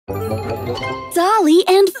Dolly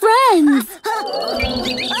and Friends!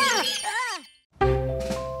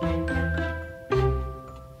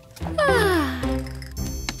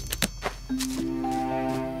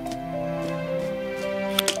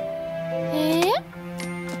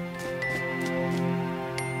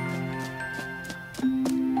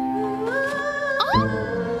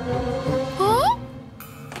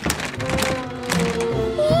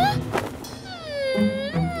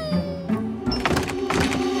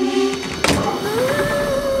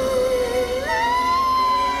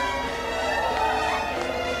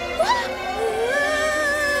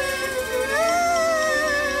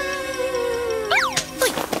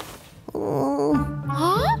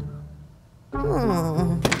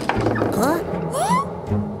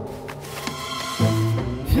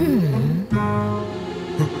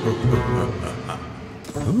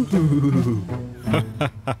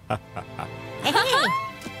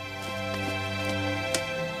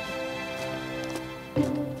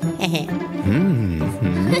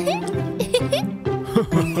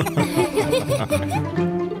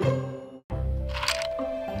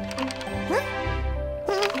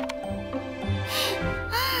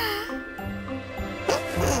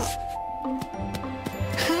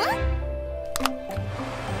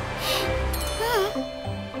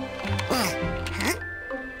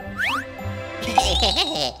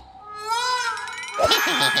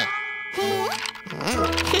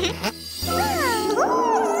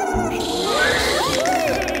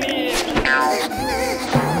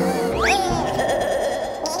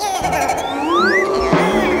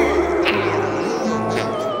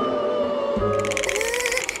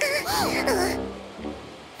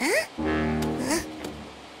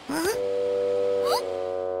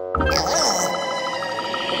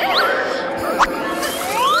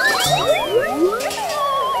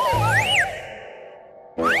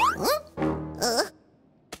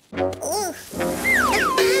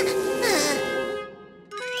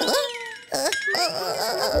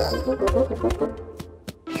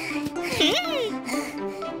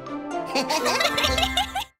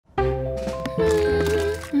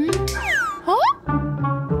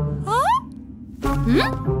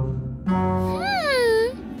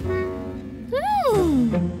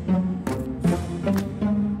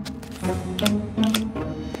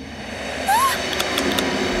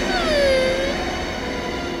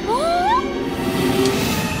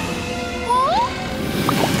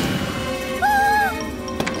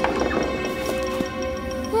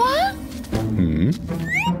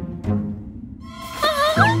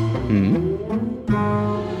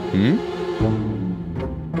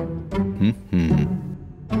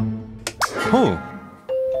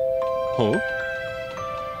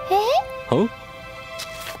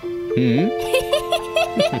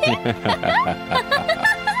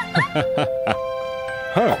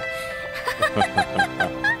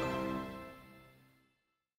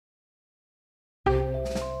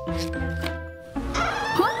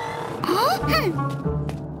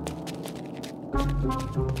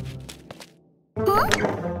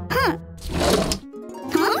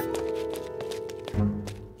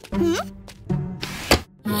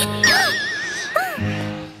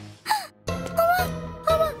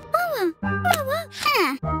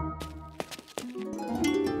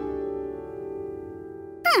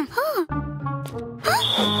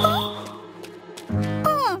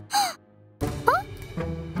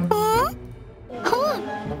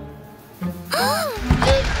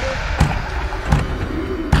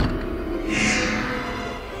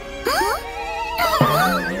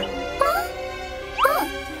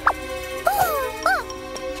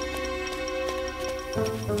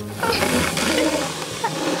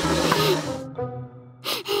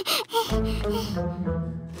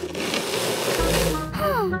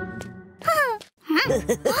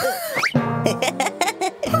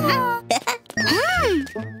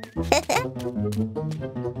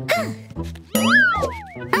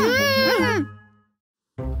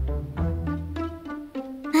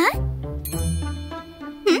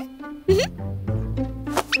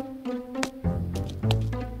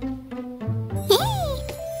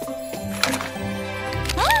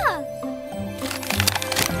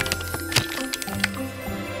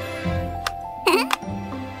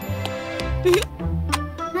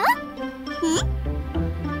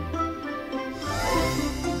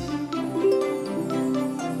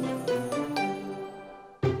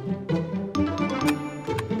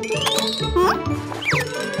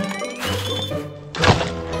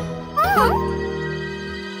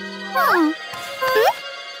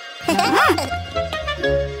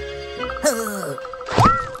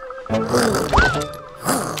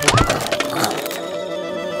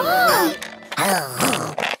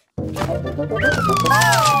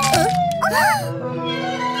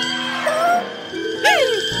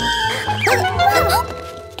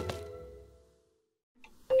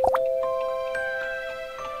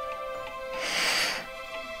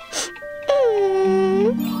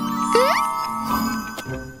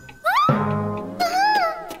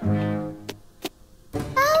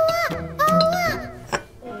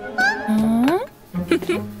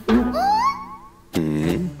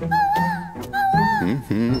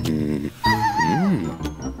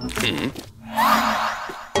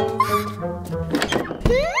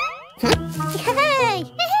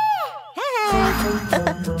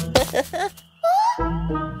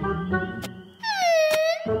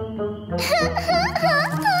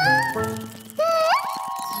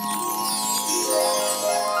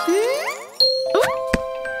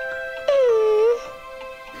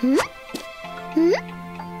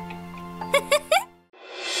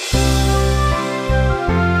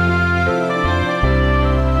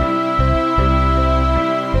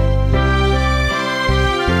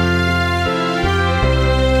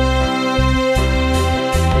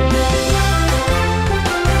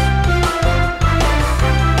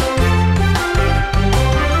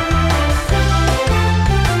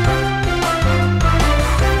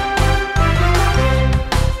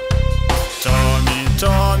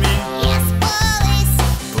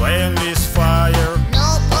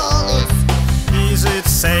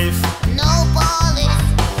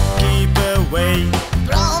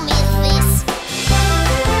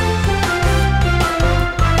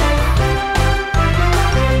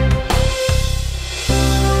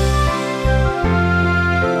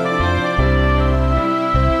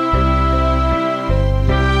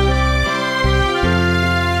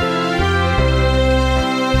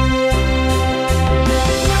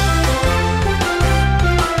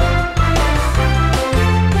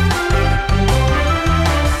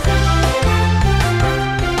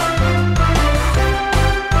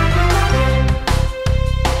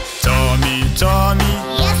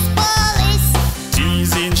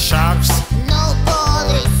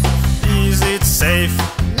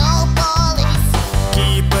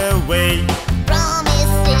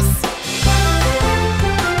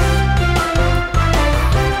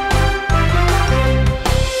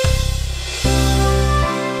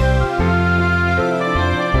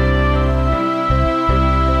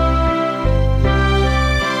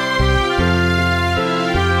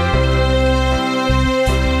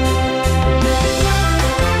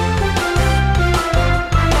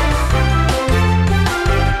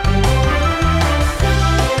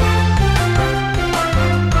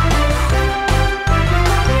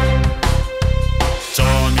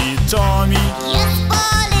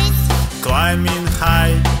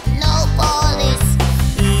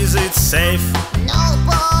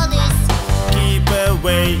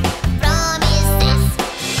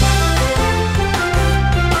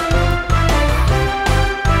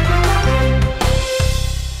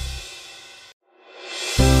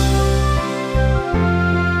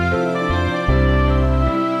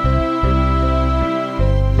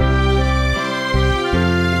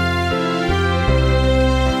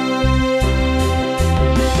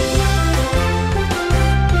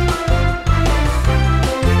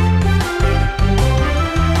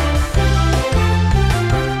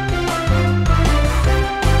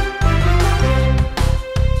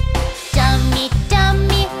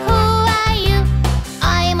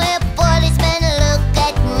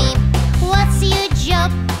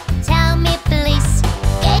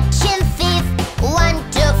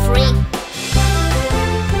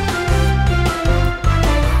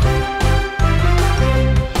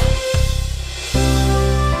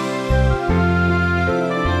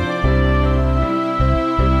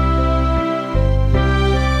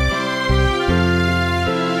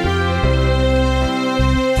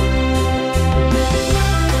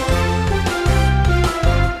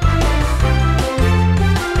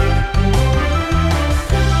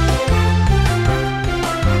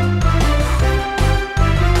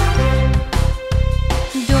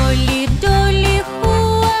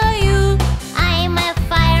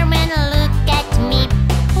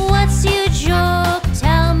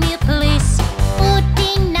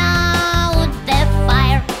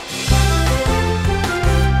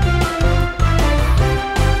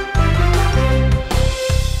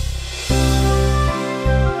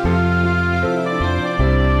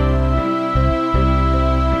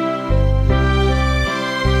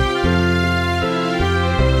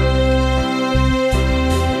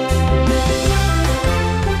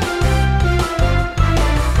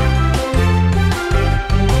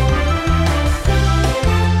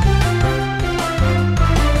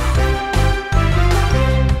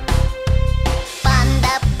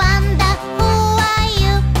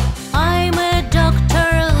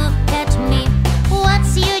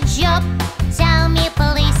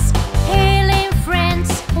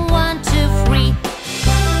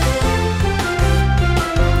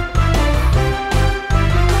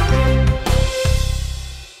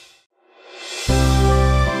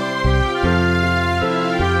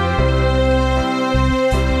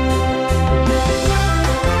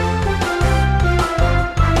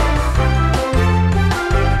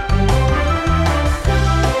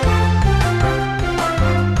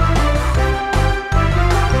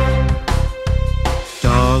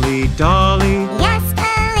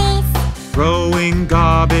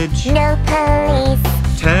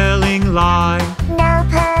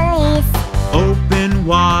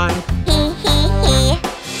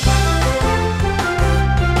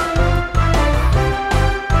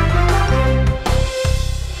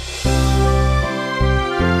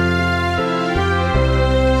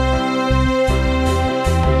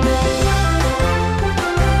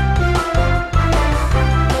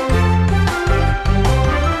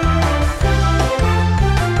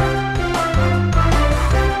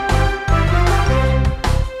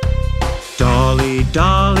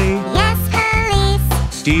 Dolly. Yes,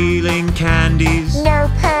 police. Stealing candies. No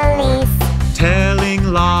police.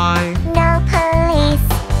 Telling lie. No police.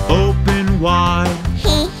 Open wide.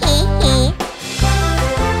 Hee hee hee.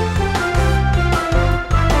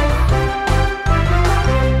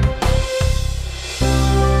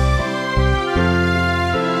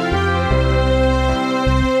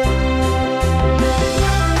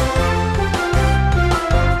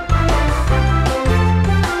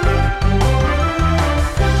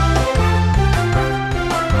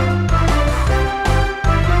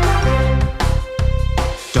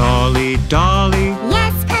 Dolly, Dolly.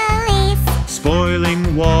 Yes, police.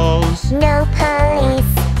 Spoiling walls. No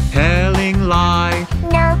police. Telling lie.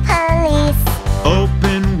 No police.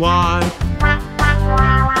 Open wide.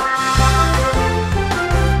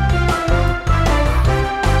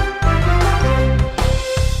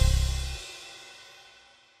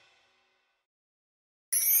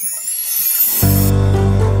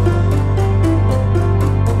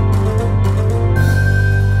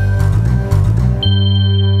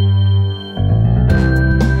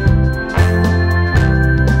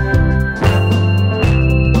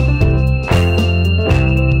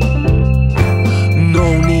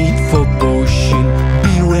 No need for pushing,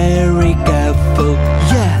 be very careful.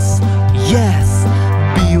 Yes, yes,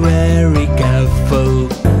 be very careful.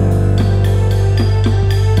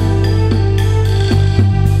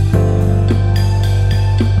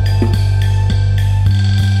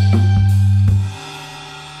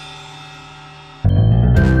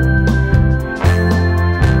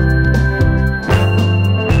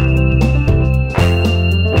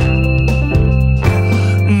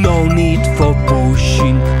 No need for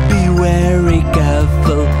pushing, be very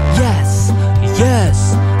careful. Yes,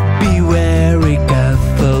 yes, be very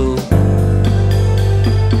careful.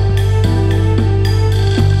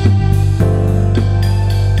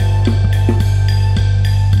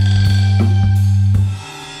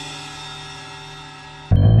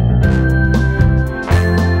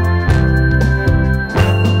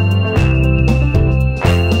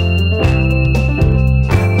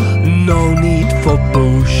 No need for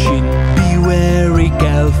pushing, be very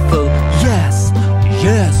careful. Yes,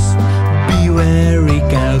 yes, be very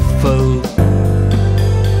careful.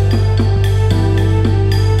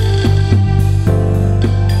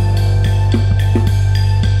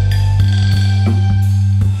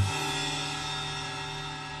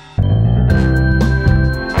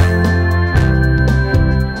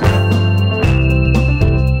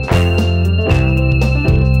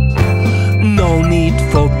 No need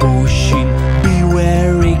for pushing, be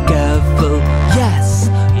very careful. Yes,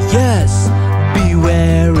 yes, be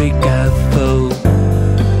very careful.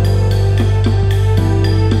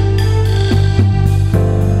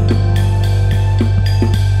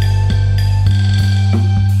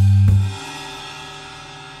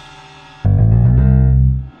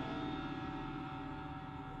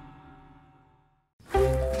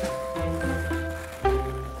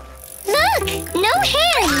 Look! No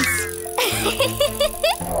hands!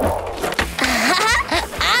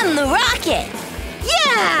 I'm the rocket!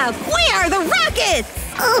 Yeah! We are the rockets!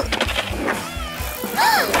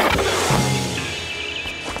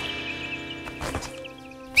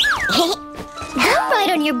 Don't ride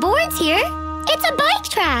on your boards here. It's a bike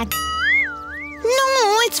track.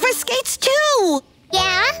 No, it's for skates too!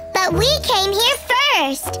 Yeah, but we came here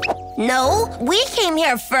first. No, we came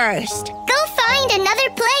here first. Go find another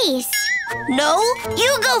place. No,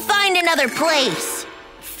 you go find another place.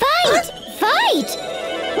 Fight! Fight!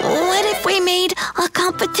 What if we made a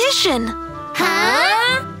competition?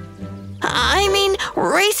 Huh? I mean,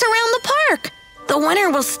 race around the park. The winner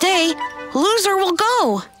will stay, loser will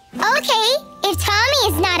go. Okay, if Tommy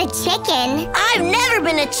is not a chicken. I've never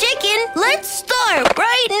been a chicken. Let's start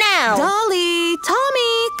right now. Dolly,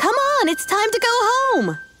 Tommy, come on, it's time to go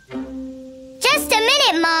home. Just a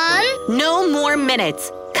minute, Mom. No more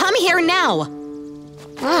minutes. Come here now.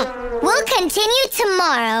 We'll continue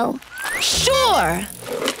tomorrow. Sure.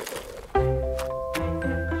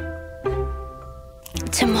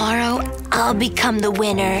 Tomorrow, I'll become the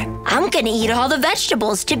winner. I'm gonna eat all the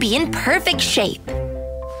vegetables to be in perfect shape.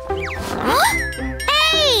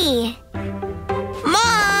 Hey!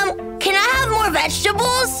 Mom, can I have more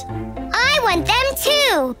vegetables? I want them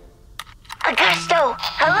too. Augusto,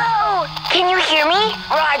 hello? Can you hear me?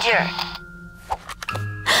 Roger.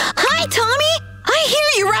 Hi, Tommy. I hear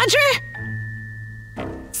you, Roger.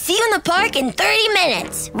 See you in the park in 30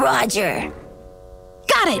 minutes, Roger.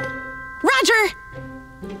 Got it. Roger.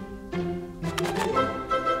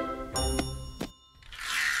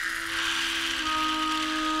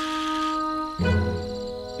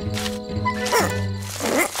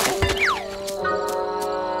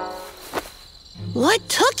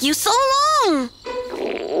 took you so long?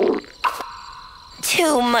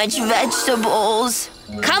 Too much vegetables.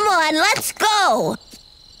 Come on, let's go.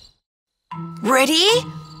 Ready?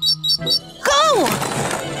 Go!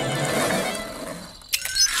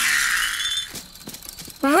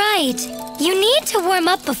 Right. You need to warm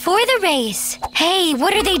up before the race. Hey,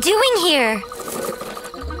 what are they doing here?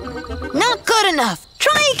 Not good enough.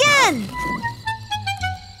 Try again.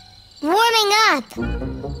 Warming up.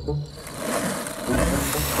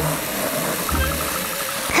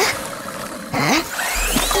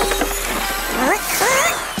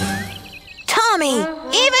 Tommy,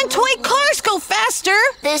 even toy cars go faster.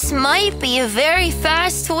 This might be a very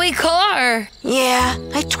fast toy car. Yeah,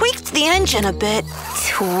 I tweaked the engine a bit.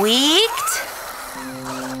 Tweaked?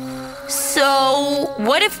 So,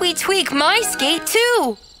 what if we tweak my skate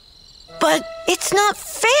too? But it's not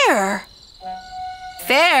fair.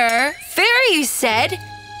 Fair? Fair, you said?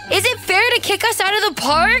 Is it fair to kick us out of the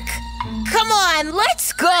park? Come on,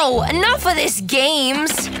 let's go. Enough of this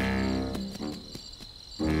games.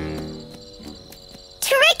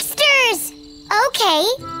 Tricksters! Okay,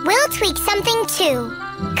 we'll tweak something too.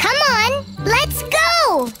 Come on, let's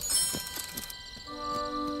go!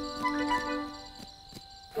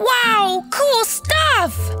 Wow, cool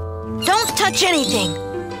stuff! Don't touch anything.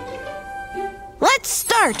 Let's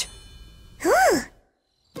start. Oh,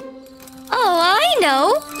 I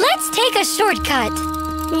know. Let's take a shortcut.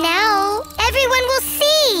 Now, everyone will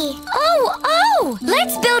see. Oh!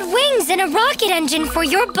 Let's build wings and a rocket engine for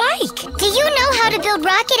your bike. Do you know how to build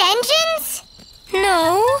rocket engines?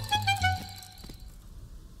 No.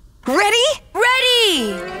 Ready?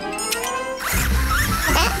 Ready!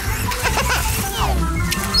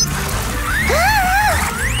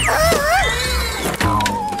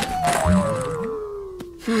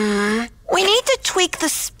 We need to tweak the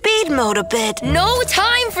speed mode a bit. No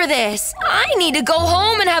time for this. I need to go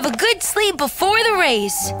home and have a good sleep before the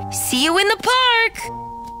race. See you in the park.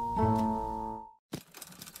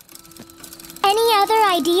 Any other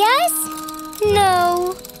ideas?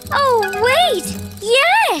 No. Oh, wait!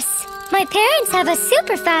 Yes! My parents have a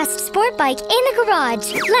super fast sport bike in the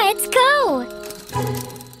garage. Let's go!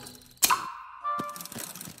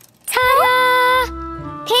 Ta-da!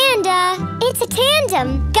 Panda, it's a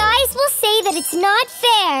tandem. Guys will say that it's not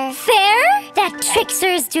fair. Fair? That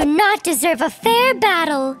tricksters do not deserve a fair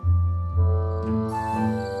battle.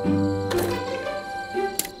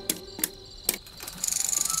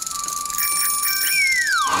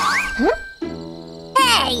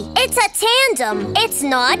 Hey, it's a tandem. It's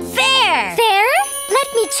not fair. Fair?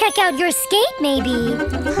 Let me check out your skate, maybe.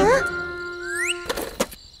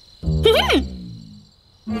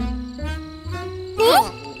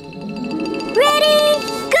 Huh? Ready,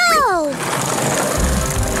 go!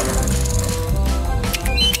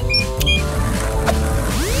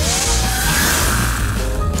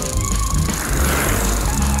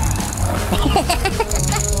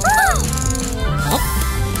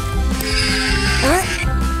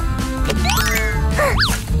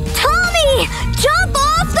 Tommy! Jump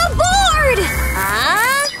off the board!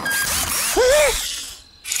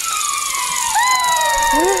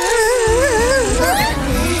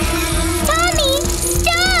 Tommy,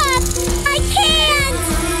 stop! I can't!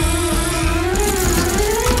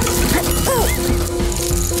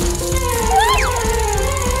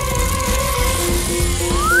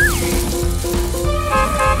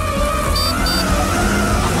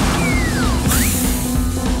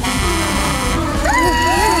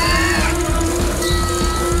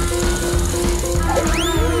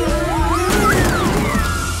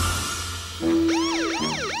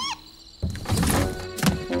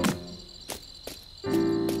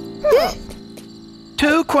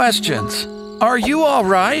 Two questions. Are you all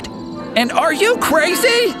right? And are you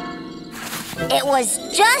crazy? It was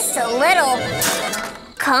just a little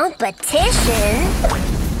competition.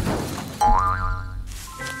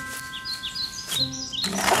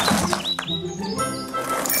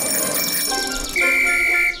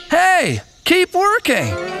 Hey, keep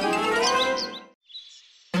working.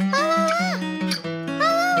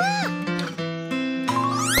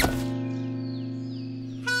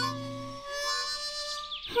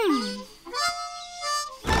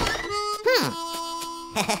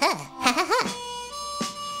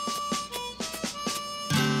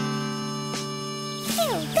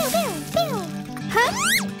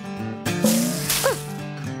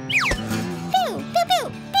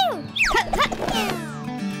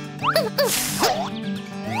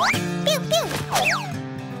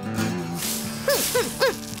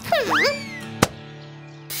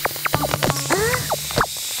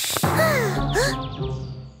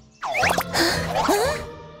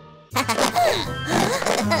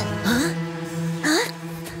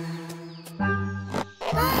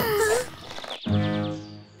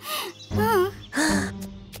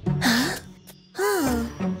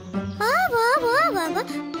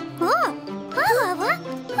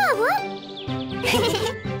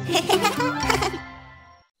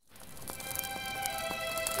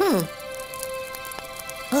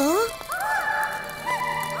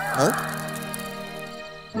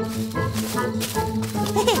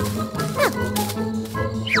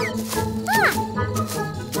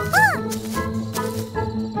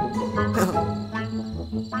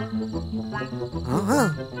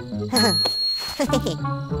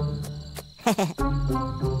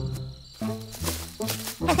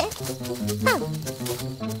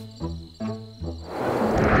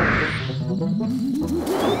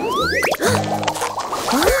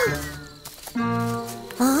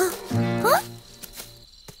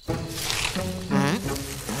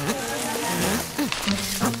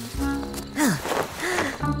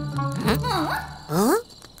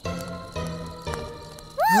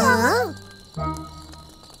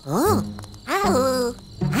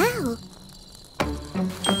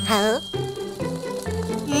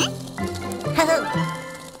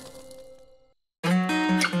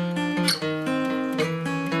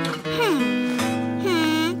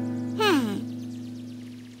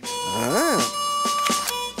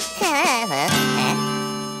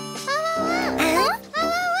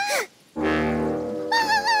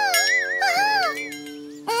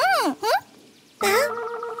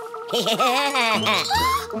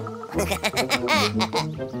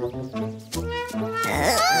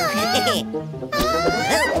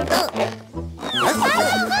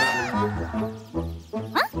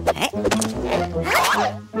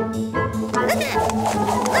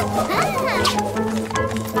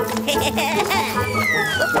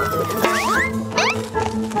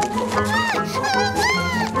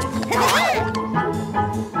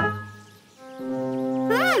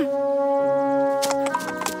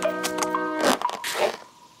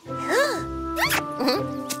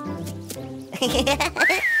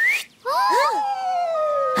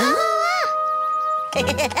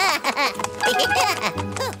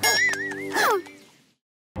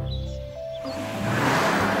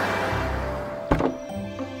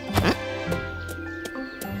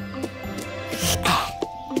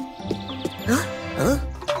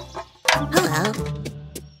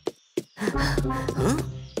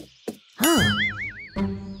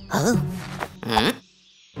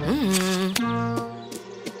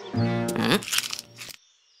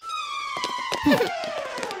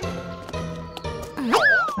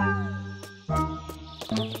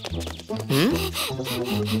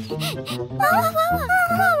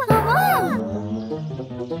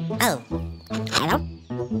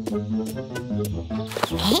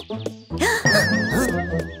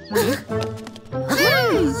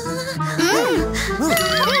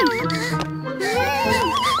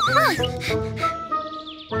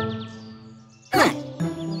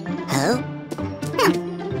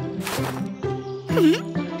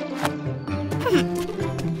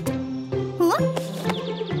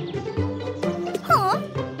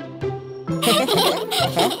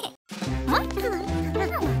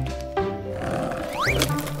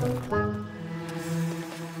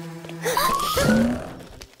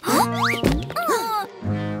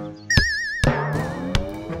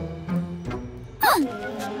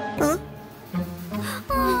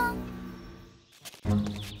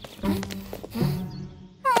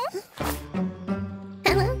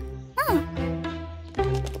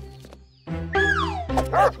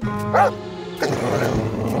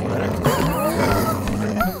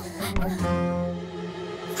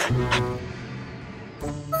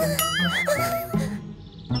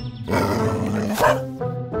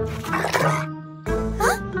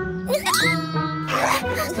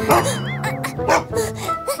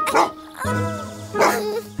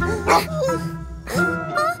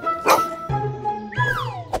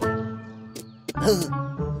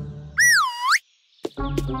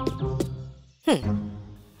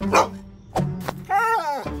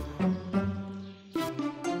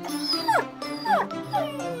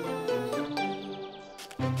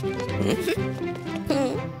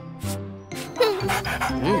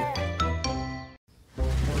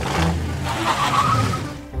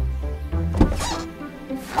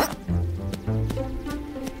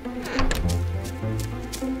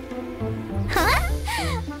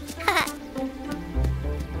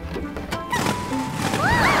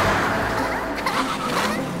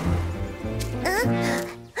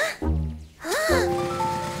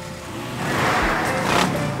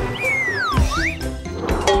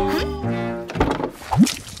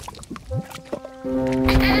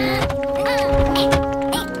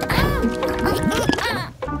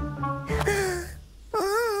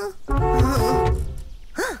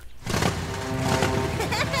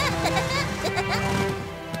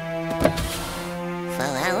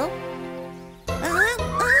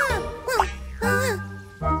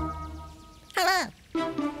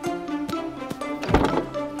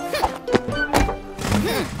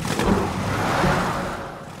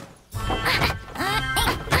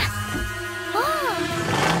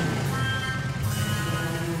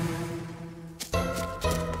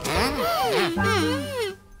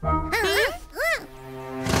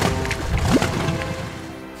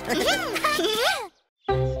 Hello.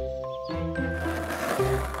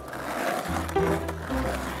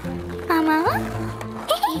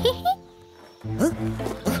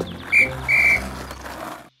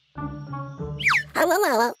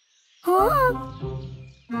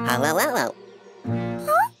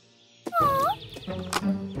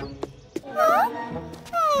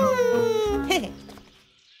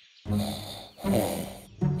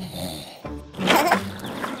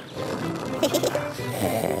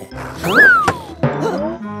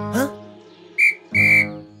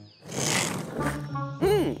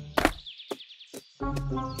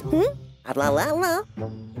 Hello.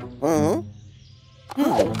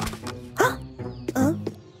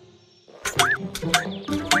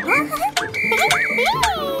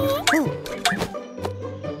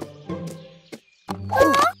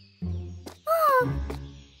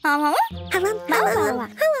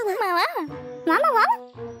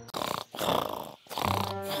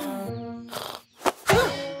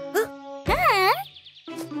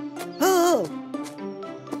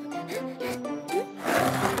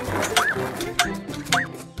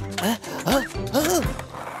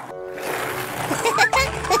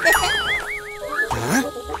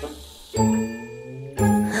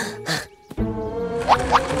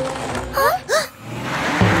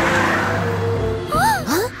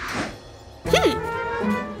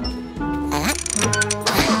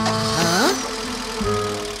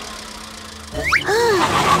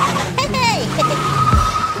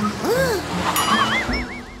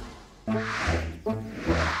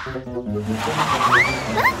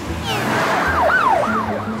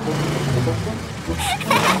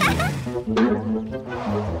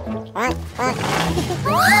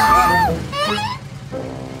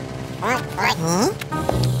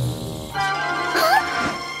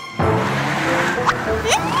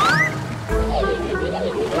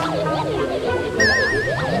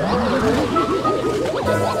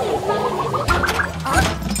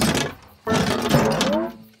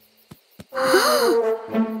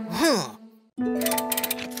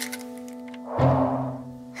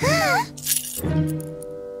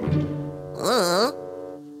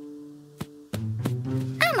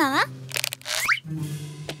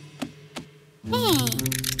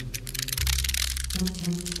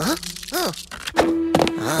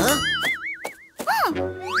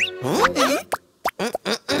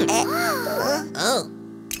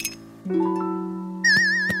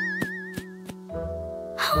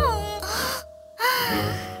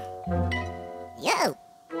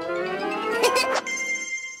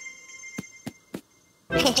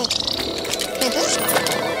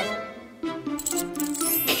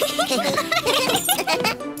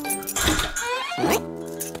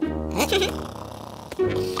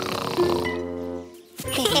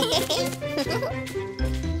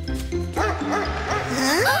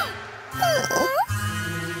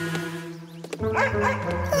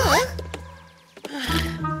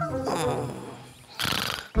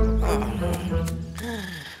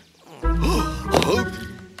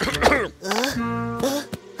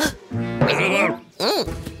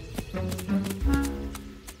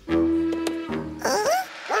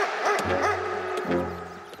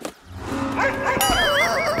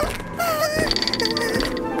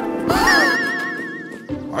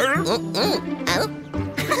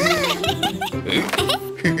 Oh.